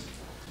designs.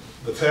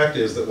 The fact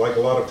is that, like a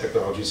lot of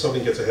technology,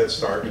 something gets a head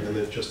start and then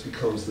it just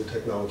becomes the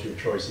technology of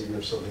choice, even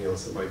if something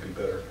else that might be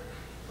better,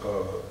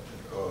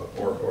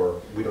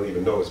 or we don't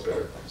even know is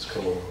better, has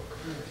come along.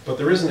 But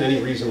there isn't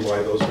any reason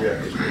why those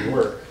reactors wouldn't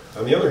work.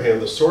 On the other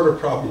hand, the sort of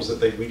problems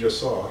that we just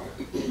saw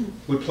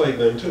would plague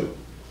them too.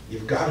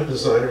 You've got to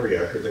design a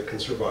reactor that can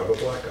survive a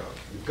blackout.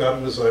 You've got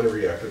to design a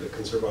reactor that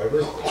can survive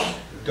earthquakes.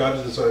 You've got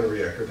to design a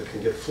reactor that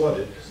can get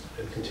flooded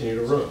and continue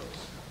to run.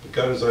 You've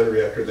got to design a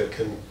reactor that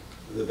can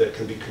that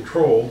can be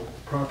controlled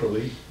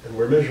properly and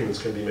where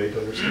measurements can be made to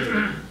understand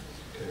it.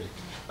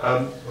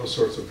 Okay. Those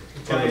sorts of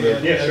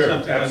fundamental. Yeah, sure,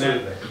 something on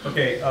that? absolutely.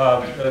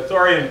 Okay,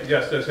 thorium,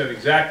 yes, does have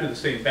exactly the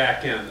same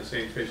back end, the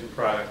same fission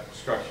product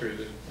structure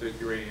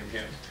that uranium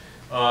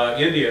has.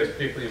 India is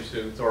particularly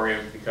interested in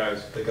thorium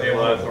because they have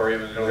a lot of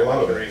thorium and they don't have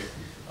much uranium.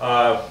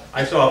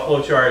 I saw a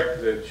flow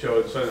chart that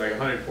showed something like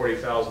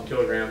 140,000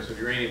 kilograms of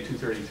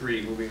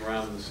uranium-233 moving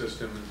around in the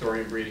system, and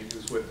thorium breeding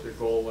is what their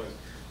goal was.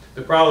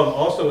 The problem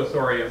also with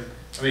thorium,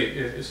 I mean,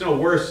 it's no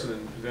worse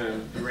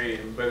than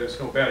uranium, but it's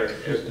no better.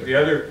 The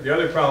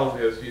other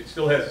problem is it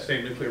still has the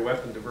same nuclear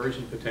weapon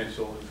diversion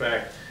potential. In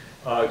fact,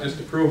 just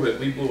to prove it,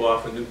 we blew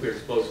off a nuclear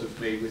explosive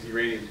made with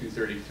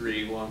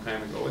uranium-233 a long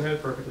time ago. It had a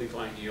perfectly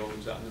fine yield. It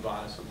was out in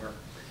Nevada somewhere.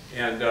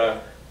 And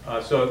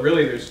so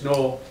really there's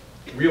no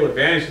real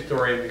advantage to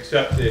thorium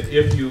except that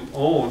if you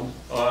own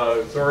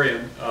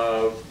thorium,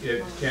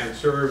 it can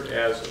serve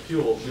as a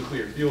fuel,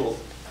 nuclear fuel,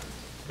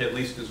 at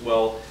least as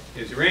well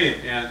as uranium.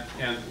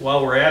 And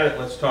while we're at it,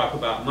 let's talk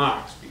about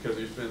MOX, because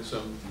there's been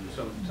some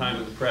time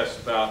in the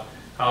press about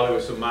how there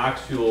was some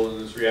MOX fuel in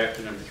this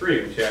reactor number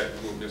 3, which had a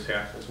little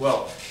mishap as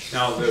well.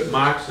 Now the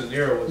MOX in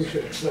there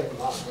was,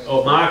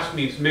 MOX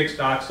means mixed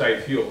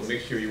oxide fuel, a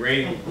mixture of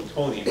uranium and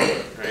plutonium,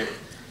 right?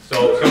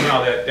 So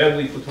somehow that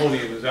deadly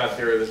plutonium is out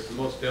there. That's the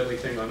most deadly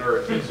thing on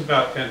Earth. It's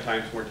about 10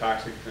 times more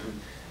toxic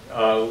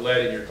than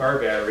lead in your car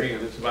battery,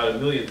 and it's about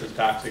 1,000,000th as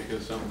toxic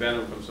as some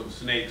venom from some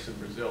snakes in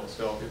Brazil.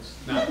 So it's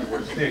not the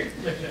worst thing.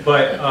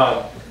 But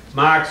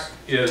MOX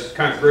is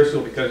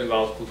controversial because it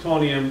involves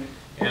plutonium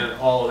and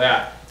all of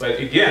that. But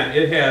again,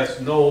 it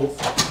has no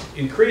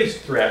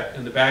increased threat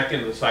in the back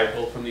end of the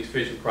cycle from these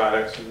fission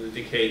products and the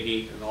decay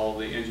heat and all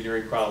the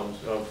engineering problems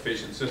of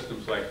fission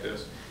systems like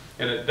this.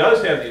 And it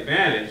does have the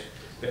advantage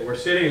that we're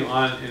sitting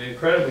on an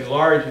incredibly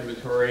large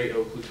inventory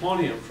of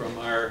plutonium from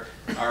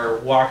our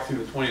walk through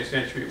the 20th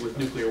century with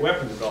nuclear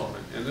weapon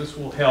development. And this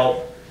will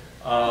help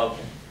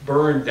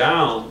burn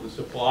down the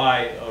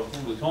supply of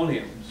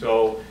plutonium.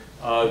 So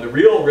the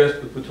real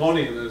risk with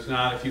plutonium is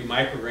not a few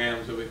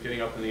micrograms of it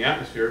getting up in the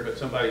atmosphere, but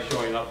somebody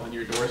showing up on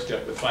your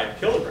doorstep with 5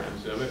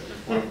 kilograms of it in the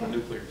form of a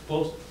nuclear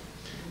explosive.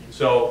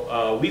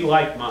 So we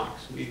like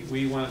MOX.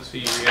 We want to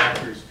see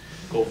reactors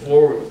go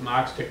forward with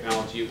MOX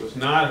technology. It was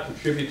not a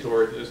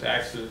contributor to this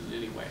accident in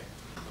any way.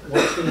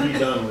 What's going to be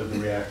done with the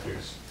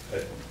reactors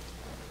at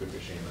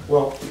Fukushima?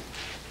 Well,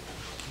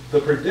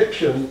 the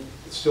prediction,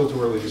 it's still too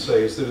early to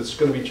say, is that it's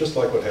going to be just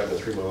like what happened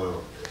at 3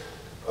 Mile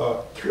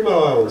Island. 3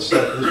 Mile Island, this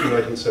was from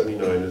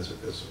 1979,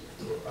 as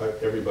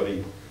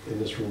everybody in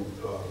this room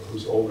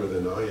who's older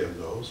than I am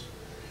knows,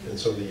 and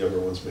some of the younger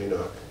ones may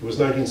not. It was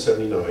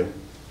 1979.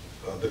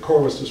 The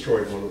core was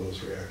destroyed in one of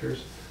those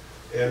reactors.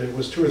 And it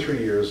was 2 or 3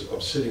 years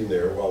of sitting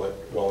there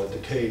while it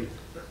decayed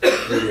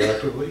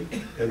radioactively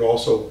and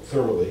also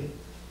thermally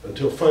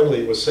until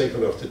finally it was safe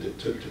enough to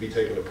be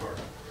taken apart.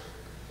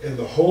 And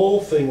the whole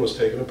thing was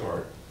taken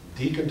apart,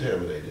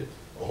 decontaminated,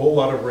 a whole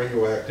lot of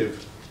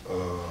radioactive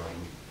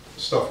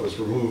stuff was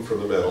removed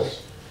from the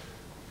metals,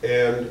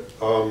 and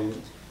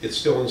it's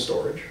still in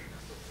storage.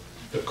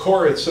 The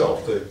core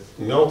itself, the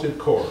melted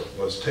core,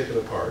 was taken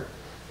apart,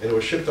 and it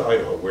was shipped to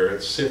Idaho, where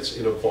it sits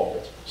in a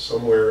vault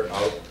somewhere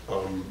out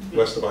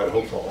west of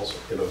Idaho Falls,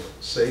 in a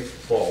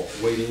safe vault,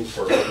 waiting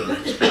for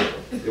ultimate disposal.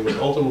 It was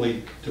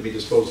ultimately to be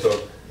disposed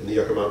of in the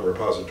Yucca Mountain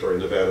Repository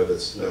in Nevada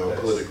that's now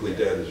politically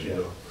dead, as you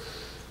know.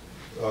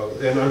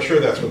 And I'm sure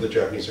that's what the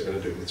Japanese are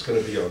going to do. It's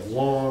going to be a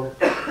long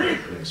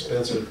and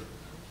expensive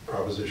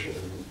proposition.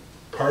 And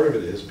part of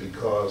it is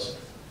because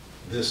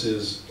this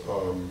is,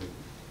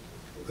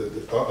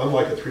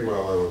 unlike at 3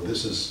 Mile Island,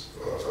 this is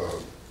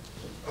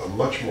a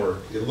much more,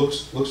 it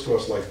looks to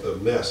us like the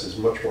mess is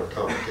much more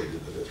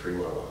complicated than at 3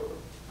 Mile Island.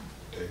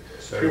 Okay.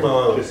 So 3 Mile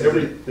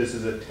Island, this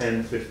is a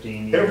 10,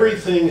 15 year.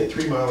 Everything at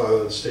 3 Mile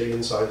Island stayed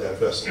inside that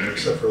vessel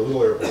except for a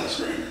little air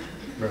bubbles.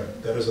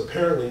 Right. That is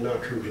apparently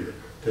not true here.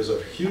 There's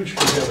a huge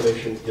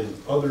contamination in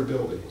other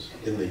buildings,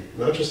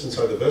 not just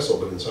inside the vessel,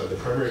 but inside the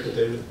primary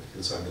containment,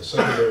 inside the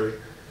secondary,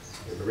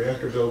 in the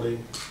reactor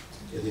building,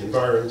 in the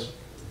environs.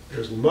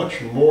 There's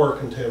much more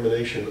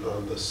contamination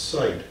on the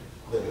site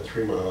than at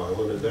 3 Mile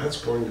Island, and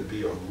that's going to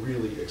be a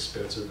really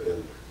expensive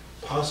and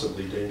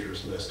possibly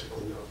dangerous mess to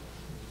clean up.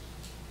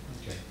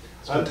 Okay.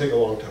 It's going to take a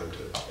long time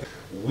to.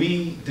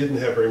 We didn't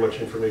have very much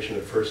information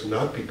at first,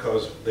 not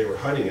because they were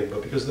hiding it,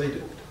 but because they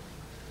didn't.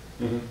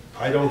 Mm-hmm.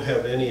 I don't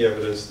have any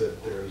evidence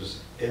that there's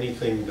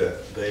anything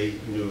that they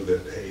knew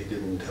that they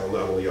didn't tell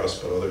not only us,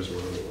 but others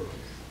around the world.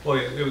 Well,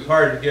 it was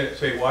hard to get,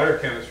 say, water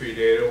chemistry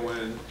data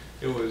when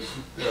it was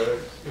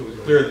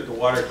clear that the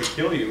water could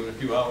kill you in a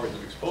few hours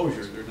of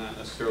exposure. They're not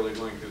necessarily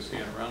going to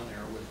stand around there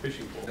with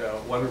fishing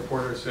poles. One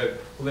reporter said,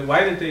 well, then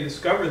why didn't they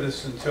discover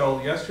this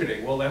until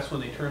yesterday? Well, that's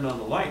when they turned on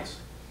the lights,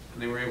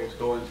 and they were able to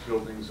go into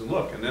buildings and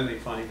look, and then they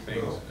find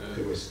things,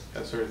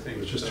 that sort of thing. It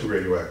was just too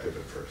radioactive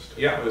at first.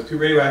 Yeah, it was too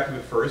radioactive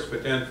at first,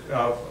 but then,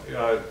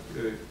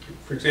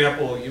 for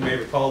example, you may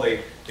recall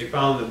they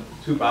found the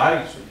 2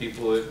 bodies from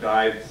people that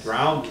died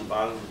drowned in the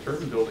bottom of the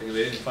turbine building, and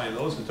they didn't find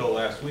those until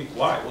last week.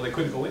 Why? Well, they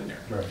couldn't go in there.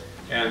 Right.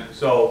 And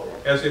so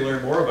as they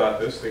learn more about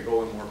this, they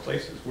go in more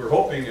places. We're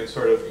hoping it's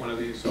sort of one of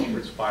these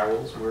upward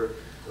spirals where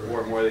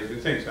more and more they do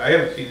things. I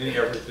haven't seen any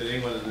effort that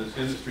anyone in this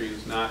industry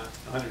is not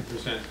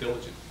 100%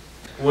 diligent.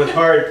 What's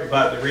hard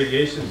about the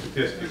radiation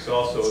statistics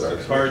also is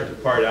it's hard to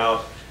part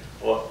out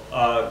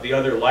the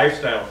other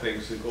lifestyle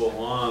things that go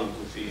along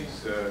with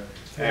these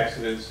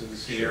accidents and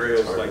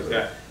scenarios like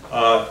that.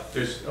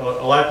 There's a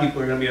lot of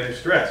people are going to be under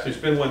stress. There's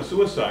been one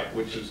suicide,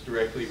 which is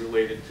directly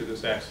related to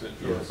this accident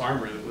from a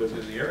farmer that lives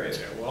in the area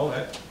there. Well,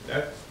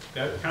 that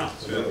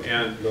counts.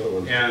 And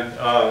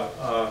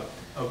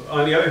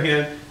on the other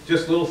hand,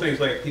 just little things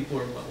like people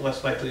are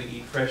less likely to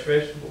eat fresh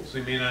vegetables.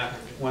 They may not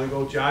want to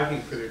go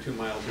jogging for their 2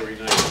 miles every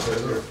night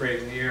because they're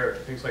afraid of the air,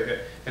 things like that.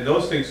 And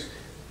those things,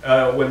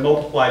 when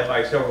multiplied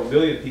by several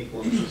million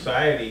people in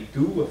society,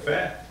 do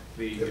affect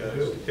the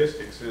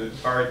statistics, and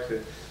it's hard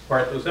to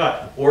part those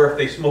out. Or if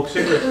they smoke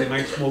cigarettes, they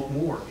might smoke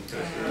more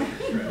because they're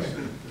under stress.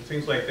 And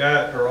things like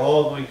that are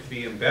all going to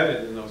be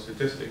embedded in those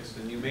statistics,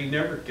 and you may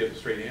never get a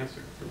straight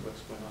answer for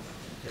what's going on.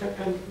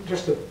 And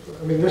just to,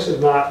 I mean, this is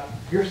not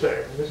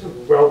hearsay. This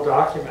is well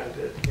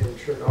documented in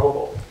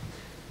Chernobyl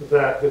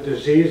that the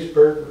disease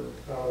burden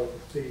of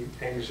the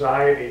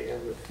anxiety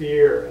and the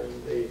fear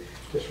and the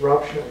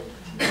disruption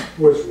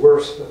was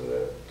worse than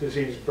the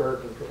disease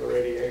burden from the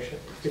radiation.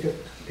 Because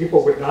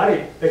people would not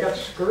eat. They got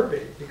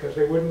scurvy because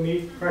they wouldn't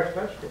eat fresh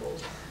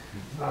vegetables.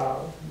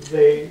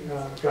 They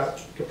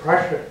got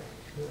depression.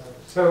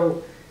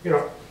 So, you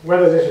know,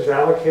 whether this is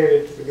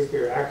allocated to the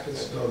nuclear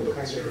accident or the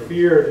kind of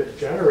fear that's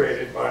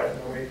generated by it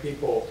and the way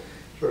people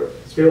sort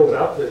of build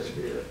up this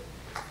fear.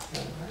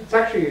 It's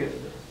actually in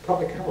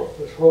public health.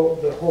 The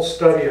whole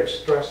study of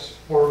stress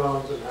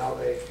hormones and how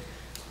they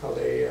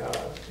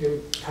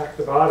impact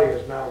the body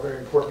is now a very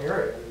important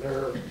area. And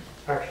they're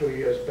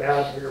actually as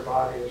bad for your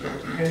body as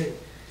any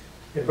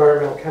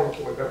environmental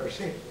chemical we've ever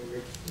seen.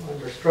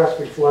 Under stress,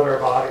 we flood our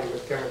body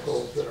with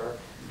chemicals that are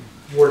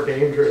more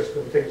dangerous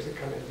than things that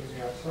come in from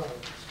the outside.